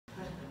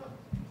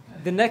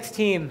The next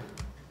team,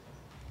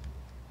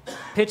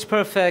 Pitch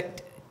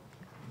Perfect,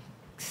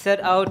 set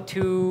out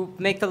to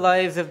make the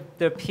lives of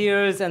their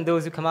peers and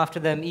those who come after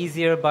them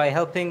easier by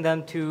helping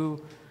them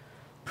to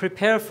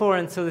prepare for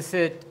and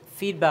solicit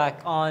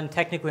feedback on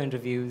technical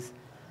interviews.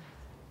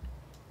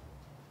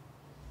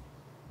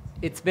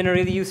 It's been a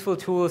really useful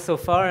tool so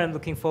far, and I'm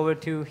looking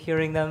forward to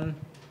hearing them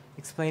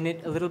explain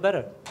it a little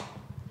better.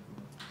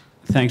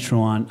 Thanks,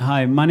 Rowan.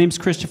 Hi, my name's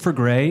Christopher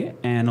Gray,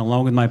 and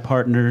along with my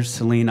partners,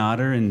 Celine,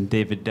 Otter, and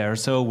David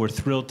Deriso, we're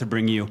thrilled to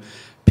bring you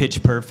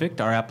Pitch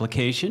Perfect, our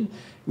application.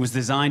 It was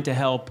designed to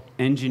help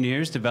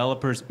engineers,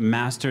 developers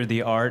master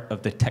the art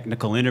of the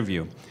technical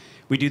interview.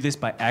 We do this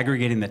by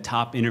aggregating the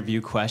top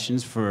interview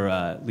questions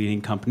for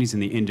leading companies in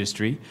the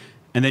industry,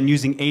 and then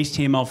using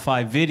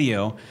HTML5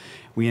 video,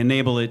 we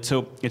enable it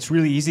so it's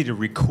really easy to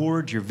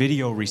record your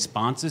video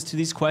responses to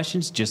these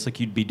questions, just like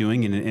you'd be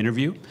doing in an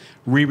interview.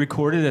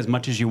 Re-record it as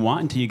much as you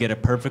want until you get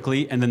it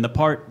perfectly. And then the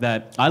part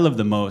that I love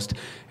the most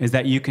is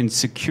that you can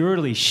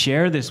securely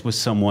share this with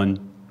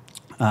someone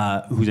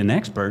who's an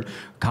expert,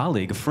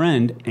 colleague, a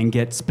friend, and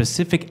get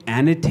specific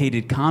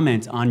annotated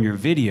comments on your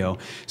video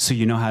so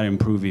you know how to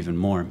improve even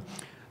more.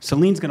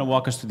 Celine's going to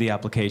walk us through the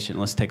application.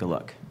 Let's take a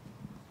look.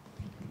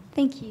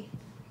 Thank you.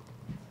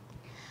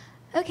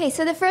 Okay,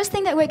 so the first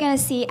thing that we're going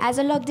to see as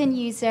a logged-in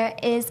user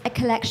is a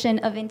collection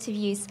of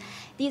interviews.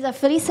 These are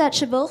fully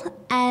searchable,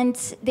 and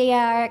they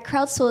are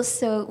crowdsourced,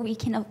 so we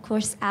can, of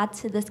course, add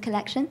to this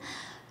collection.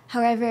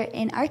 However,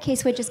 in our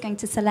case, we're just going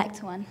to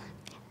select one.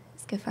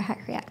 Let's go for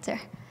Reactor.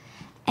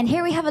 And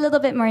here we have a little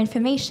bit more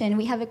information.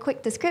 We have a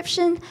quick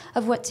description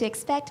of what to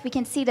expect. We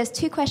can see there's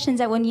 2 questions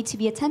that will need to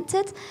be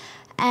attempted,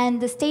 and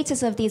the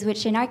status of these,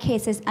 which in our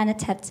case is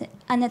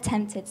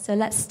unattempted. So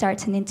let's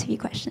start an interview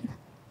question.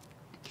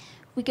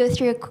 We go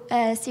through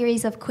a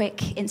series of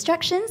quick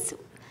instructions,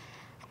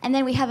 and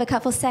then we have a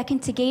couple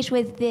seconds to gauge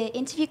with the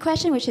interview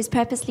question, which is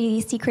purposely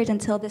secret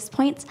until this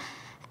point,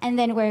 and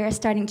then we're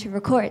starting to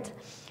record.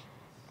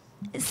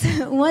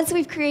 So once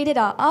we've created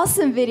our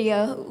awesome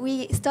video,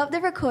 we stop the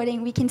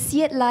recording, we can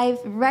see it live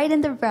right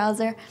in the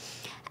browser,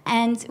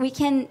 and we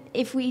can,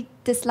 if we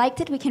disliked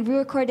it, we can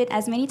re-record it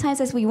as many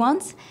times as we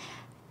want.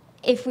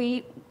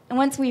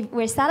 Once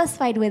we're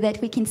satisfied with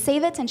it, we can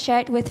save it and share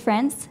it with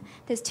friends.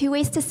 There's 2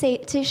 ways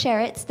to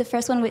share it. The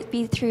first one would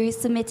be through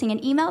submitting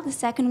an email. The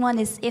second one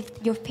is if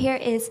your peer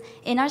is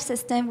in our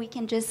system, we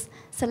can just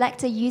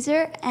select a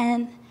user,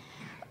 and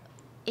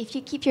if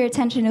you keep your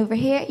attention over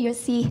here, you'll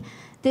see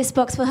this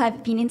box will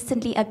have been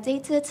instantly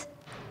updated.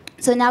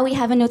 So now we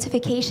have a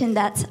notification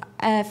that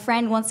a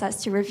friend wants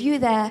us to review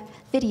their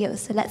video,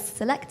 so let's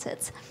select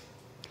it.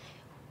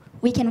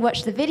 We can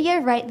watch the video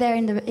right there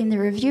in the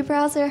review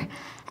browser,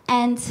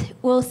 and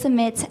we'll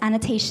submit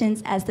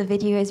annotations as the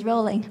video is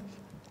rolling.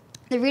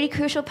 The really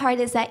crucial part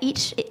is that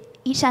each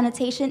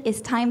annotation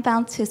is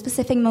time-bound to a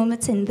specific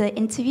moment in the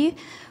interview,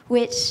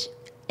 which,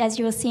 as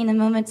you will see in a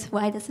moment,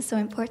 why this is so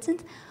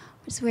important.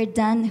 Once we're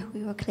done,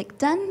 we will click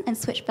Done and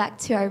switch back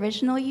to our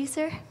original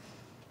user.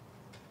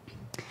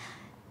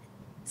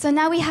 So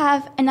now we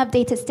have an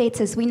updated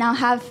status. We now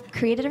have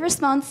created a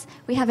response.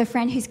 We have a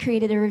friend who's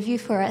created a review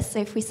for us. So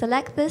if we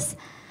select this,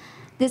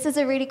 this is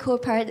a really cool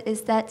part,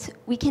 is that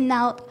we can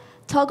now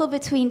toggle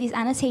between these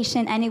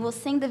annotations, and it will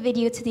sync the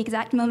video to the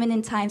exact moment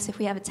in time. So if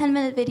we have a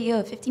 10-minute video,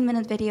 a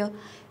 15-minute video,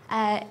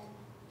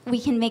 we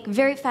can make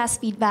very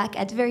fast feedback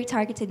at very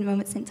targeted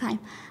moments in time.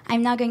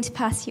 I'm now going to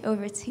pass you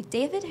over to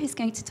David, who's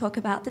going to talk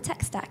about the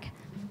tech stack.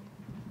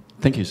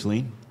 Thank you,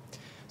 Celine.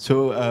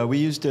 So we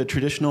used a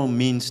traditional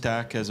mean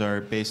stack as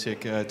our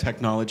basic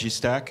technology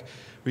stack.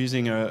 We're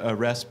using a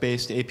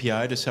REST-based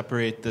API to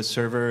separate the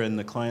server and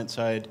the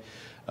client-side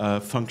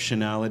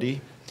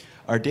functionality.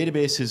 Our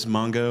database is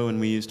Mongo, and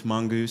we used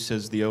Mongoose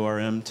as the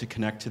ORM to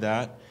connect to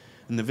that.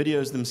 And the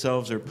videos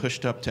themselves are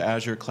pushed up to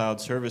Azure Cloud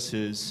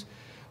Services,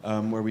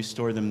 where we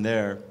store them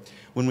there.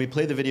 When we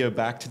play the video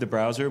back to the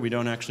browser, we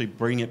don't actually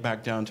bring it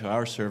back down to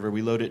our server.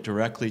 We load it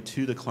directly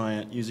to the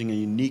client using a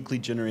uniquely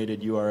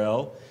generated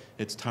URL.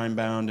 It's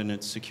time-bound and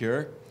it's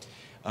secure.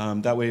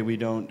 That way we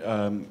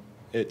don't,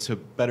 it's a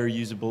better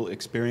usable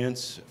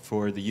experience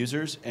for the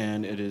users,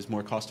 and it is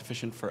more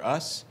cost-efficient for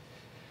us.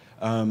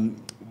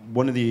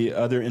 One of the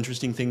other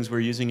interesting things we're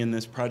using in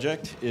this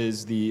project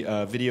is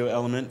the video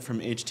element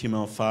from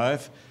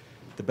HTML5.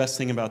 The best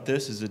thing about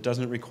this is it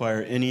doesn't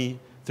require any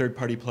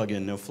third-party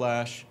plugin, no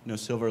Flash, no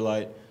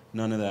Silverlight,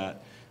 none of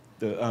that.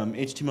 The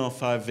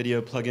HTML5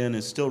 video plugin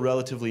is still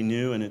relatively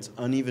new, and it's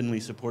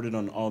unevenly supported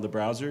on all the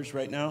browsers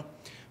right now,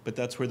 but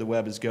that's where the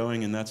web is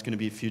going, and that's going to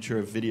be a future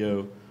of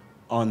video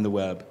on the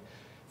web.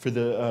 For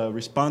the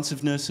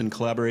responsiveness and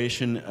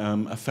collaboration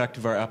effect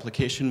of our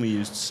application, we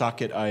used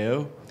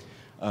Socket.io.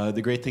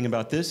 The great thing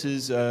about this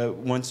is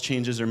once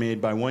changes are made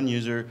by one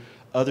user,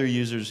 other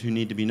users who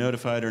need to be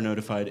notified are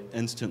notified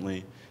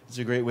instantly. It's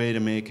a great way to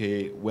make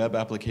a web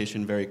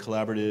application very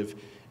collaborative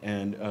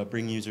and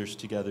bring users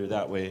together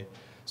that way.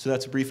 So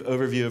that's a brief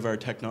overview of our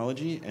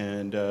technology,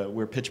 and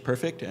we're pitch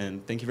perfect,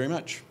 and thank you very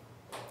much.